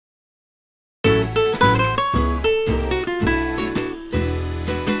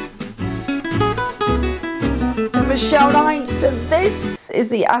Michele Knight, and this is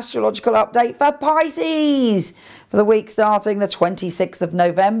the astrological update for Pisces for the week starting the 26th of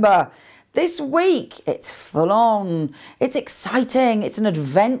November. This week, it's full on, it's exciting, it's an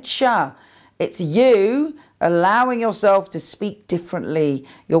adventure. It's you allowing yourself to speak differently.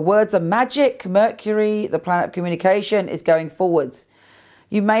 Your words are magic. Mercury, the planet of communication, is going forwards.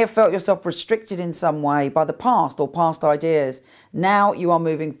 You may have felt yourself restricted in some way by the past or past ideas. Now you are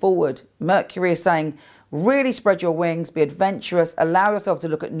moving forward. Mercury is saying, really spread your wings, be adventurous, allow yourself to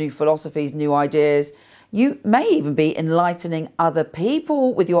look at new philosophies, new ideas. You may even be enlightening other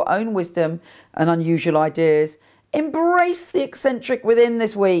people with your own wisdom and unusual ideas. Embrace the eccentric within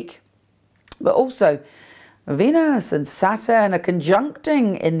this week. But also, Venus and Saturn are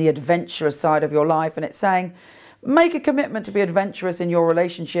conjuncting in the adventurous side of your life, and it's saying, make a commitment to be adventurous in your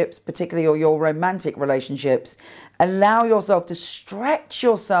relationships, particularly your romantic relationships. Allow yourself to stretch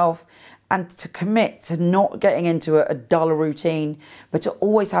yourself and to commit to not getting into a dull routine, but to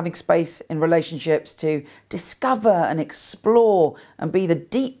always having space in relationships to discover and explore and be the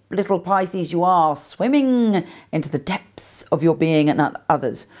deep little Pisces you are, swimming into the depths of your being and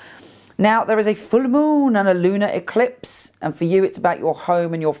others. Now, there is a full moon and a lunar eclipse, and for you, it's about your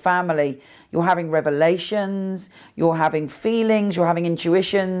home and your family. You're having revelations, you're having feelings, you're having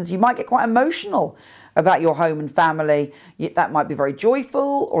intuitions. You might get quite emotional about your home and family. That might be very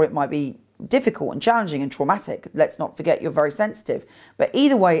joyful, or it might be difficult and challenging and traumatic. Let's not forget you're very sensitive. But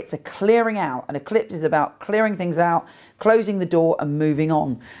either way, it's a clearing out. An eclipse is about clearing things out, closing the door and moving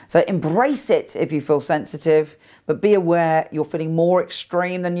on. So embrace it if you feel sensitive, but be aware you're feeling more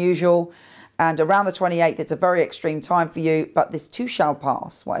extreme than usual. And around the 28th, it's a very extreme time for you, but this too shall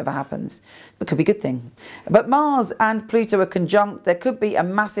pass, whatever happens. It could be a good thing. But Mars and Pluto are conjunct. There could be a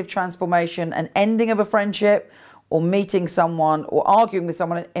massive transformation, an ending of a friendship, or meeting someone or arguing with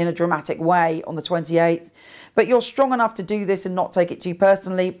someone in a dramatic way on the 28th. But you're strong enough to do this and not take it too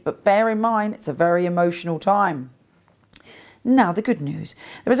personally. But bear in mind, it's a very emotional time. Now, the good news.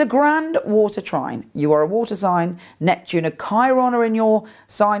 There is a grand water trine. You are a water sign. Neptune and Chiron are in your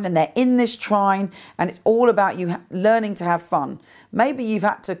sign, and they're in this trine. And it's all about you learning to have fun. Maybe you've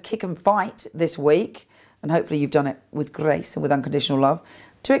had to kick and fight this week, and hopefully you've done it with grace and with unconditional love,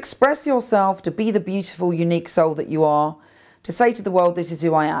 to express yourself, to be the beautiful, unique soul that you are, to say to the world, this is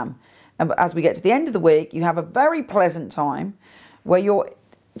who I am. And as we get to the end of the week, you have a very pleasant time where you're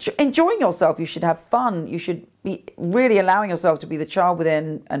enjoying yourself. You should have fun. You should be really allowing yourself to be the child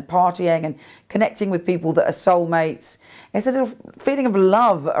within and partying and connecting with people that are soulmates. There's a little feeling of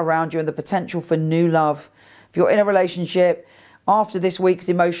love around you and the potential for new love. If you're in a relationship, after this week's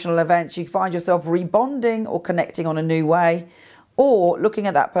emotional events, you find yourself rebonding or connecting on a new way, or looking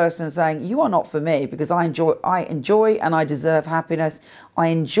at that person and saying, you are not for me, because I enjoy and I deserve happiness. I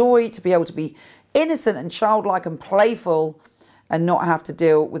enjoy to be able to be innocent and childlike and playful and not have to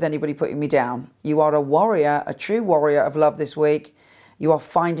deal with anybody putting me down. You are a warrior, a true warrior of love this week. You are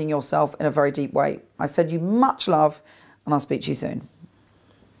finding yourself in a very deep way. I send you much love, and I'll speak to you soon.